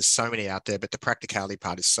management books and there's so many out there, but the practicality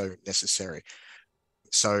part is so necessary.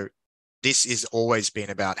 So this has always been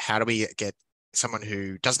about how do we get someone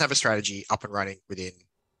who doesn't have a strategy up and running within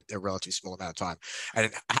a relatively small amount of time.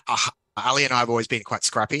 And Ali and I have always been quite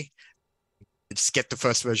scrappy. Just get the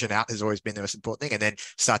first version out has always been the most important thing, and then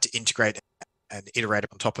start to integrate and iterate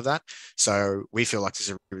on top of that. So we feel like this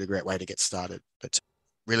is a really great way to get started. But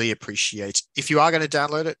really appreciate, if you are going to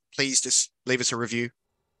download it, please just leave us a review,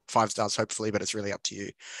 5 stars hopefully, but it's really up to you.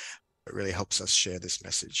 It really helps us share this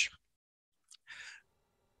message.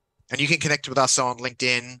 And you can connect with us on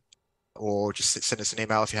LinkedIn or just send us an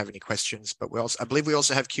email if you have any questions. But I believe we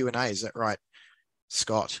also have Q&A. Is that right,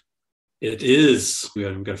 Scott? It is.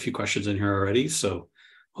 We've got a few questions in here already, so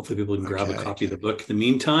hopefully people can grab a copy of the book. In the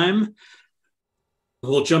meantime,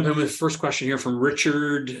 we'll jump in with the first question here from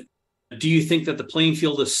Richard. Do you think that the playing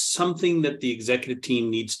field is something that the executive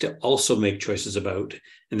team needs to also make choices about,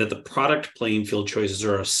 and that the product playing field choices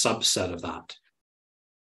are a subset of that?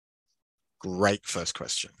 Great first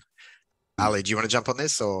question. Ali, do you want to jump on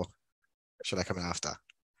this or should I come in after?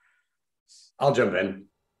 I'll jump in.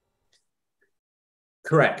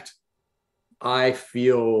 Correct. I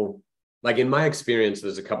feel like, in my experience,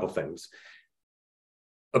 there's a couple things.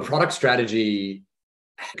 A product strategy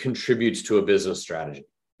contributes to a business strategy.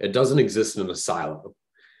 It doesn't exist in a silo.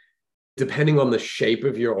 Depending on the shape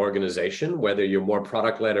of your organization, whether you're more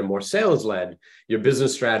product-led or more sales-led, your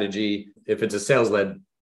business strategy, if it's a sales-led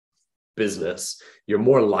business, you're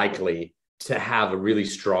more likely to have a really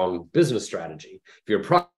strong business strategy. If you're a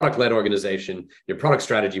product-led organization, your product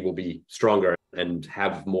strategy will be stronger and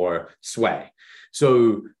have more sway.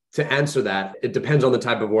 So to answer that, it depends on the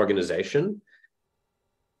type of organization,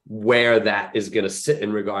 where that is going to sit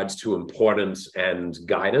in regards to importance and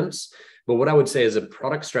guidance. But what I would say is a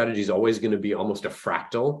product strategy is always going to be almost a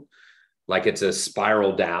fractal, like it's a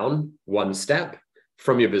spiral down one step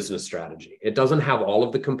from your business strategy. It doesn't have all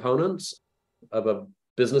of the components of a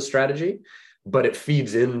business strategy, but it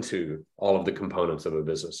feeds into all of the components of a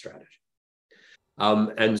business strategy.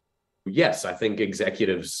 And yes, I think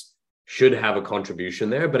executives should have a contribution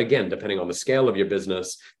there. But again, depending on the scale of your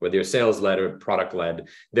business, whether you're sales-led or product-led,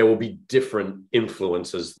 there will be different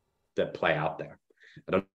influences that play out there.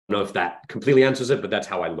 I don't know if that completely answers it, but that's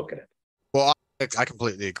how I look at it. I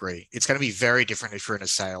completely agree. It's going to be very different if you're in a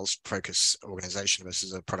sales focused organization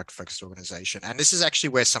versus a product focused organization. And this is actually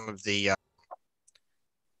where some of the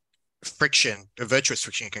friction, the virtuous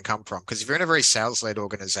friction can come from. Because if you're in a very sales led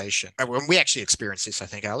organization, and when we actually experience this, I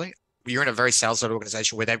think, Ali, you're in a very sales led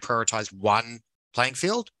organization where they prioritize one playing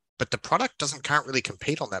field, but the product can't really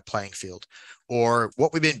compete on that playing field, or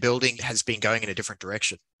what we've been building has been going in a different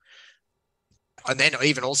direction. And then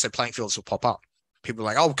even also playing fields will pop up. People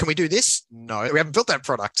are like, oh, can we do this? No, we haven't built that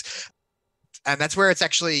product. And that's where it's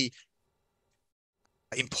actually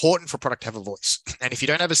important for product to have a voice. And if you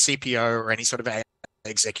don't have a CPO or any sort of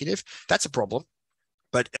executive, that's a problem.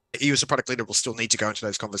 But you as a product leader will still need to go into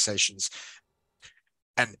those conversations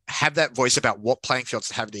and have that voice about what playing fields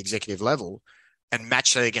to have at the executive level and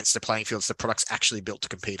match that against the playing fields the product's actually built to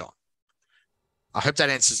compete on. I hope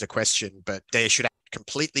that answers the question, but they should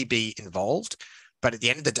completely be involved. But at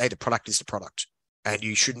the end of the day, the product is the product. And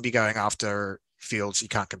you shouldn't be going after fields you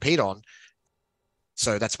can't compete on.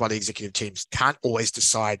 So that's why the executive teams can't always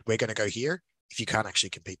decide we're going to go here if you can't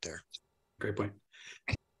actually compete there. Great point.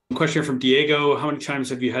 Question from Diego. How many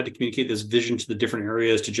times have you had to communicate this vision to the different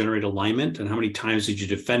areas to generate alignment? And how many times did you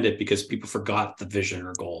defend it because people forgot the vision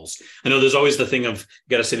or goals? I know there's always the thing of,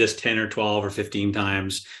 you got to say this 10 or 12 or 15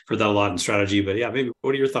 times for that a lot in strategy. But yeah, maybe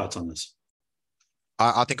what are your thoughts on this?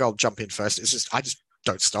 I think I'll jump in first. I just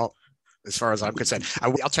don't stop. As far as I'm concerned,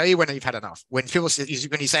 I'll tell you when you've had enough. When people say,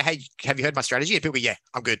 when you say, "Hey, have you heard my strategy?" and people go, "Yeah,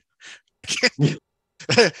 I'm good."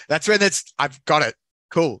 That's when I've got it.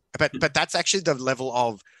 Cool. But that's actually the level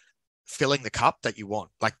of filling the cup that you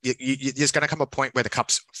want. Like there's going to come a point where the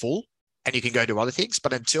cup's full and you can go do other things.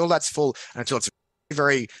 But until that's full, and until it's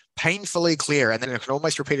very painfully clear, and then you can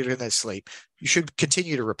almost repeat it in their sleep, you should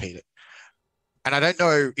continue to repeat it. And I don't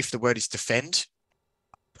know if the word is defend.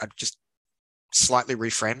 I'd just slightly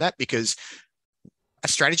reframe that, because a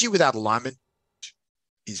strategy without alignment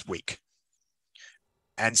is weak.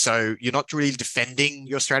 And so you're not really defending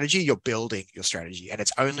your strategy, you're building your strategy. And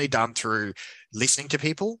it's only done through listening to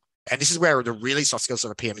people. And this is where the really soft skills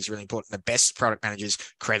of a PM is really important. The best product managers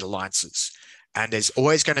create alliances. And there's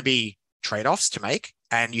always going to be trade-offs to make.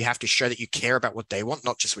 And you have to show that you care about what they want,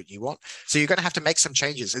 not just what you want. So you're going to have to make some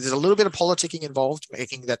changes. There's a little bit of politicking involved,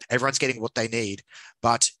 making that everyone's getting what they need.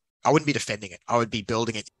 But I wouldn't be defending it. I would be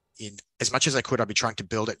building it in as much as I could. I'd be trying to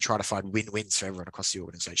build it and try to find win-wins for everyone across the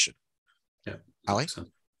organization. Yeah. Ali?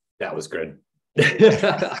 That was good. Maybe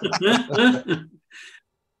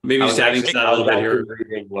just adding to that a little bit here.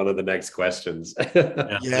 Reading one of the next questions.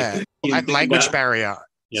 Yeah. And language barrier.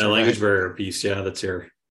 Yeah, language barrier piece. Yeah, that's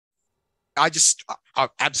here.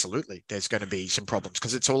 Absolutely, there's going to be some problems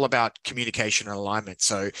because it's all about communication and alignment.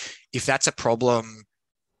 So if that's a problem,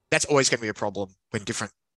 that's always going to be a problem when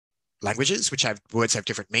different languages, which have words have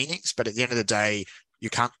different meanings. But at the end of the day, you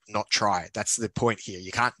can't not try. That's the point here.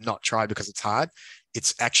 You can't not try because it's hard.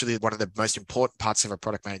 It's actually one of the most important parts of a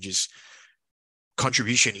product manager's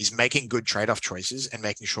contribution is making good trade-off choices and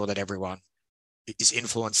making sure that everyone is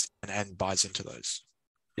influenced and buys into those.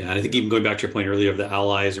 Yeah, and I think even going back to your point earlier of the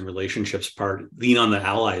allies and relationships part, lean on the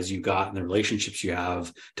allies you got and the relationships you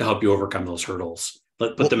have to help you overcome those hurdles.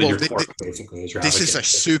 Put them in your court, basically. As your this advocate. Is a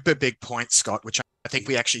super big point, Scott, which I think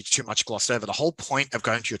we actually too much glossed over. The whole point of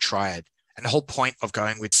going to your triad and the whole point of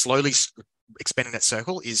going with slowly expanding that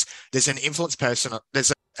circle is there's an influence person.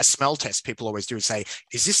 There's a smell test people always do and say,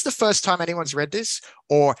 is this the first time anyone's read this?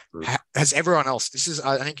 Or has everyone else? This is,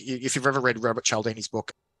 I think if you've ever read Robert Cialdini's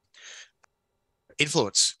book,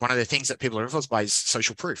 Influence, one of the things that people are influenced by is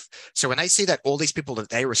social proof. So when they see that all these people that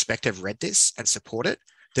they respect have read this and support it,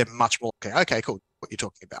 they're much more, okay, cool, what you're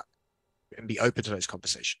talking about, and be open to those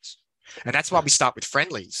conversations. And that's why we start with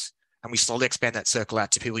friendlies and we slowly expand that circle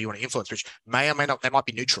out to people you want to influence, which may or may not, they might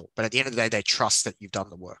be neutral, but at the end of the day, they trust that you've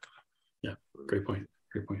done the work. Yeah, great point.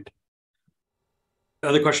 Great point.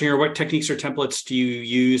 Another question here, what techniques or templates do you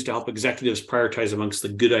use to help executives prioritize amongst the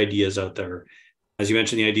good ideas out there? As you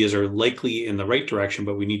mentioned, the ideas are likely in the right direction,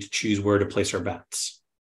 but we need to choose where to place our bets.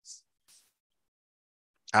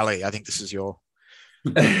 Ali, I think this is your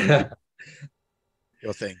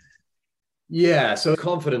thing. Yeah, so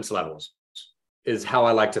confidence levels is how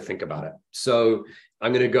I like to think about it. So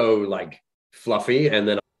I'm going to go like fluffy and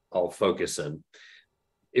then I'll focus in.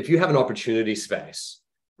 If you have an opportunity space,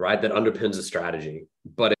 right, that underpins a strategy,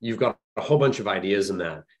 but you've got a whole bunch of ideas in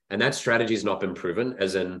that, and that strategy has not been proven,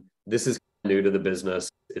 as in this is new to the business,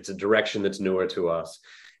 it's a direction that's newer to us,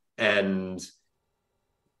 and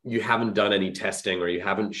you haven't done any testing or you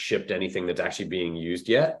haven't shipped anything that's actually being used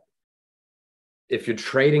yet. If you're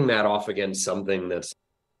trading that off against something that's,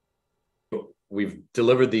 we've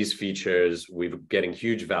delivered these features, we're getting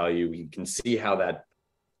huge value, we can see how that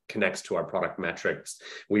connects to our product metrics.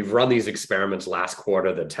 We've run these experiments last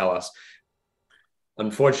quarter that tell us,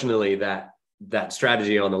 unfortunately, that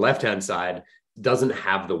strategy on the left-hand side doesn't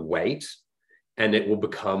have the weight, and it will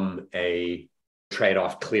become a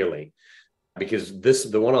trade-off clearly. Because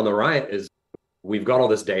the one on the right is, we've got all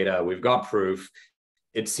this data, we've got proof.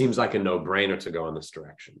 It seems like a no-brainer to go in this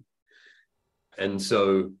direction. And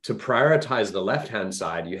so to prioritize the left-hand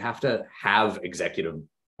side, you have to have executive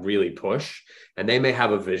really push, and they may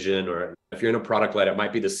have a vision, or if you're in a product led, it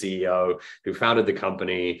might be the CEO who founded the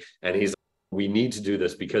company, and he's like, we need to do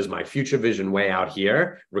this because my future vision way out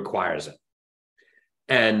here requires it.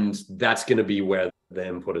 And that's going to be where the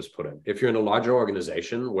input is put in. If you're in a larger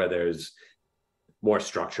organization where there's more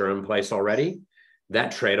structure in place already,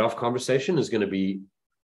 that trade-off conversation is going to be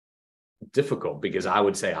difficult, because I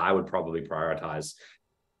would say I would probably prioritize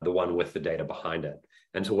the one with the data behind it.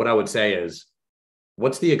 And so what I would say is,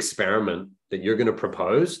 what's the experiment that you're going to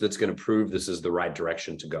propose that's going to prove this is the right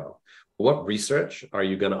direction to go? What research are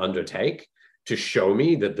you going to undertake to show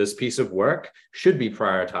me that this piece of work should be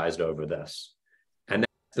prioritized over this? And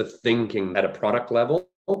that's the thinking at a product level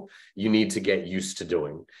you need to get used to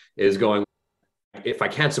doing, is going, if I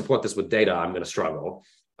can't support this with data, I'm going to struggle.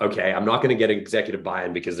 Okay, I'm not going to get executive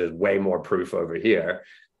buy-in because there's way more proof over here.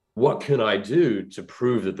 What can I do to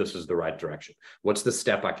prove that this is the right direction? What's the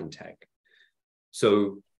step I can take?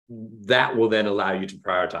 So that will then allow you to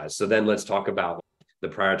prioritize. So then let's talk about the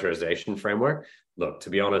prioritization framework. Look, to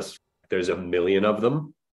be honest, there's a million of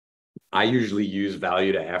them. I usually use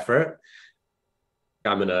value to effort.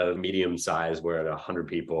 I'm in a medium size, we're at 100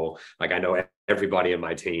 people. Like, I know everybody in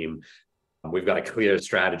my team. We've got a clear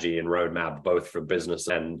strategy and roadmap, both for business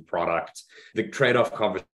and product. The trade-off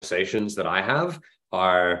conversations that I have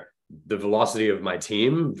are the velocity of my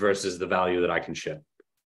team versus the value that I can ship.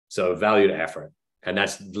 So value to effort. And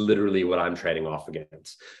that's literally what I'm trading off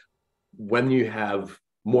against. When you have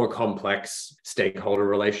more complex stakeholder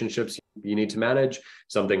relationships you need to manage,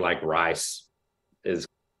 something like RICE is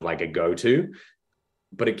like a go-to,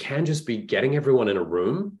 but it can just be getting everyone in a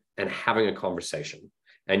room and having a conversation,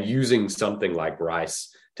 and using something like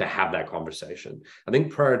RICE to have that conversation. I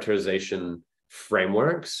think prioritization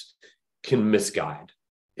frameworks can misguide.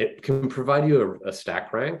 It can provide you a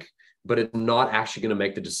stack rank, but it's not actually going to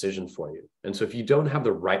make the decision for you. And so if you don't have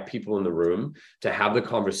the right people in the room to have the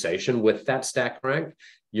conversation with that stack rank,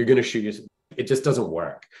 you're going to shoot. It just doesn't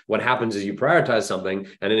work. What happens is you prioritize something,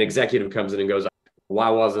 and an executive comes in and goes, why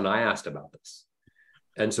wasn't I asked about this?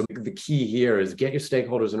 And so the key here is get your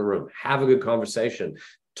stakeholders in a room, have a good conversation,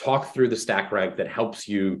 talk through the stack rank that helps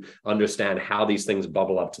you understand how these things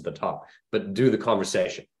bubble up to the top, but do the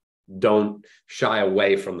conversation. Don't shy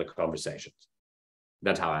away from the conversations.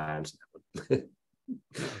 That's how I answer that one.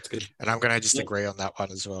 That's good. And I'm going to just agree on that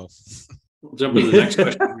one as well. We'll jump into the next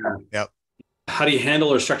question. Yep. How do you handle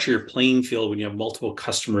or structure your playing field when you have multiple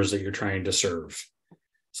customers that you're trying to serve?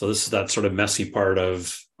 So this is that sort of messy part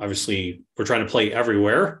of, obviously, we're trying to play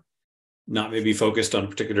everywhere, not maybe focused on a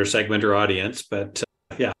particular segment or audience, but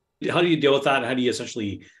yeah. How do you deal with that? How do you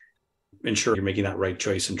essentially ensure you're making that right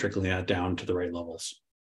choice and trickling that down to the right levels?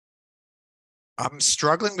 I'm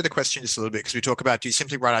struggling with the question just a little bit, because we talk about, do you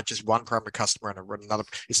simply write out just one primary customer and run another?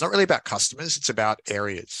 It's not really about customers, it's about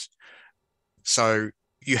areas. So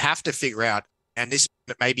you have to figure out, and this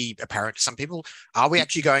may be apparent to some people, are we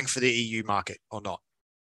actually going for the EU market or not?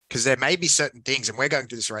 Because there may be certain things, and we're going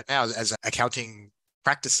through this right now as accounting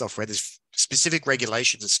practice software, there's specific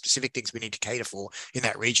regulations and specific things we need to cater for in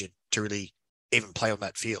that region to really even play on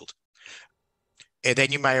that field. And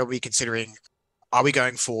then you may be considering, are we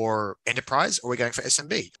going for enterprise or are we going for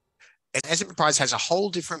SMB? And enterprise has a whole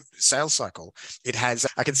different sales cycle. It has,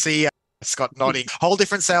 I can see Scott nodding, whole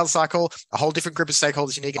different sales cycle, a whole different group of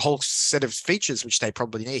stakeholders you need, a whole set of features which they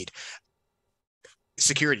probably need.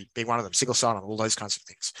 Security being one of them, single sign-on, all those kinds of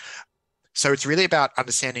things. So it's really about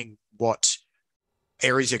understanding what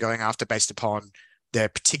areas you're going after based upon their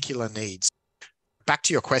particular needs. Back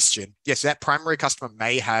to your question, yes, that primary customer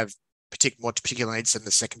may have more particular needs than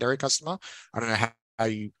the secondary customer. I don't know how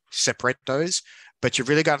you separate those, but you've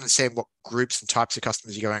really got to understand what groups and types of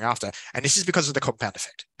customers you're going after. And this is because of the compound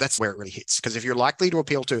effect. That's where it really hits. Because if you're likely to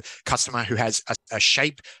appeal to a customer who has a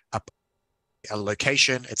shape, a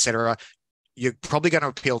location, etc., you're probably going to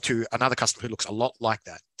appeal to another customer who looks a lot like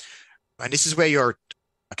that. And this is where your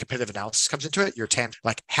competitive analysis comes into it. Your TAM,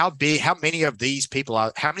 like how many of these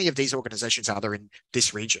organizations are there in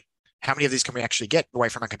this region? How many of these can we actually get away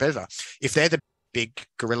from a competitor? If they're the big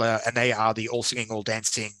gorilla and they are the all singing, all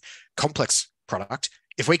dancing complex product,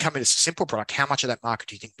 if we come in as a simple product, how much of that market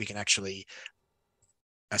do you think we can actually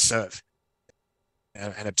serve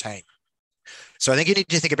and obtain? So I think you need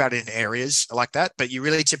to think about it in areas like that, but you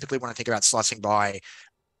really typically want to think about slicing by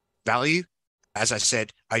value. As I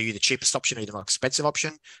said, are you the cheapest option or the more expensive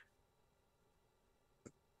option?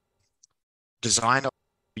 Design or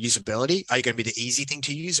usability. Are you going to be the easy thing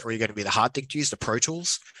to use or are you going to be the hard thing to use, the Pro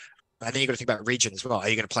Tools? And then you've got to think about region as well. Are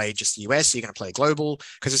you going to play just the US? Are you going to play global?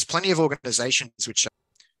 Because there's plenty of organizations which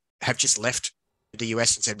have just left the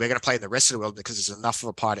US and said, we're going to play in the rest of the world because there's enough of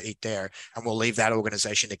a pie to eat there. And we'll leave that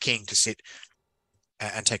organization, the king, to sit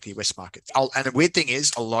and take the US market. And the weird thing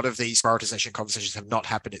is, a lot of these prioritization conversations have not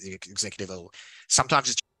happened at the executive level. Sometimes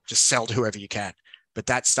it's just sell to whoever you can. But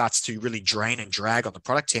that starts to really drain and drag on the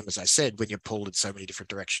product team, as I said, when you're pulled in so many different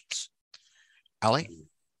directions. Ali?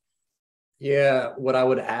 Yeah, what I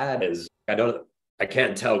would add is I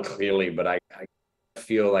can't tell clearly, but I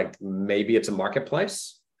feel like maybe it's a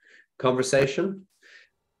marketplace conversation.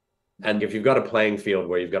 And if you've got a playing field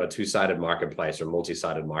where you've got a two-sided marketplace or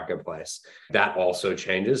multi-sided marketplace, that also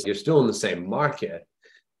changes. You're still in the same market,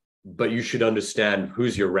 but you should understand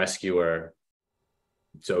who's your rescuer.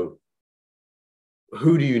 So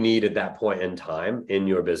who do you need at that point in time in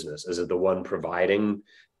your business? Is it the one providing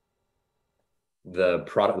the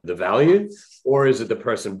product, the value, or is it the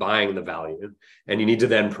person buying the value? And you need to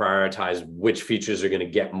then prioritize which features are going to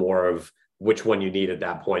get more of which one you need at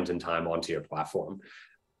that point in time onto your platform.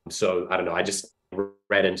 So I don't know. I just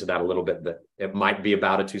read into that a little bit, that it might be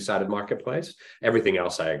about a two-sided marketplace. Everything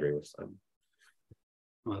else I agree with them.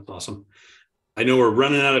 Well, that's awesome. I know we're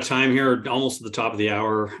running out of time here, almost at the top of the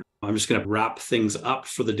hour. I'm just going to wrap things up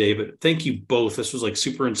for the day, but thank you both. This was like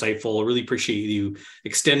super insightful. I really appreciate you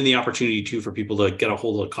extending the opportunity too for people to get a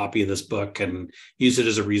hold of a copy of this book and use it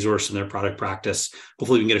as a resource in their product practice.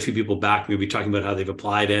 Hopefully we can get a few people back, maybe talking about how they've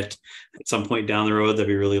applied it at some point down the road. That'd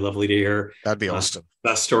be really lovely to hear. That'd be awesome.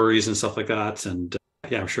 Best stories and stuff like that. And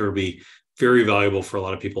yeah, I'm sure it'll be very valuable for a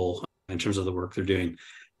lot of people in terms of the work they're doing.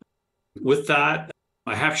 With that,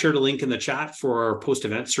 I have shared a link in the chat for our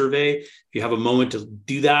post-event survey. If you have a moment to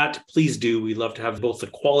do that, please do. We'd love to have both the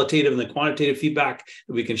qualitative and the quantitative feedback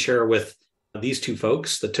that we can share with these two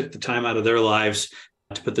folks that took the time out of their lives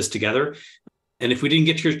to put this together. And if we didn't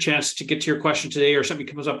get to your chance to get to your question today or something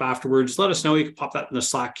comes up afterwards, let us know. You can pop that in the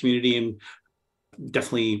Slack community and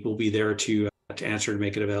definitely we'll be there to answer and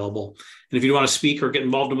make it available. And if you want to speak or get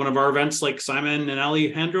involved in one of our events like Simon and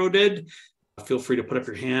Alejandro did, feel free to put up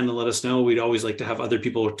your hand and let us know. We'd always like to have other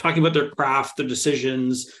people talking about their craft, their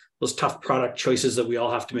decisions, those tough product choices that we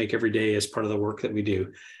all have to make every day as part of the work that we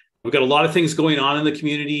do. We've got a lot of things going on in the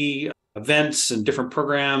community, events and different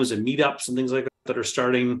programs and meetups and things like that are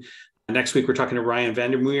starting. Next week, we're talking to Ryan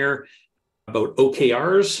Vandermeer about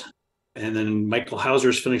OKRs. And then Michael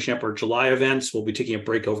Hauser's finishing up our July events. We'll be taking a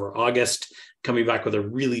break over August, coming back with a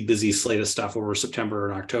really busy slate of stuff over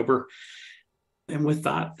September and October. And with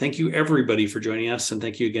that, thank you everybody for joining us. And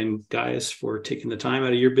thank you again, guys, for taking the time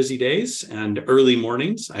out of your busy days and early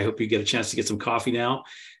mornings. I hope you get a chance to get some coffee now.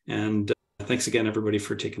 And thanks again, everybody,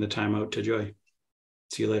 for taking the time out to join.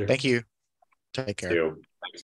 See you later. Thank you. Take care. See you.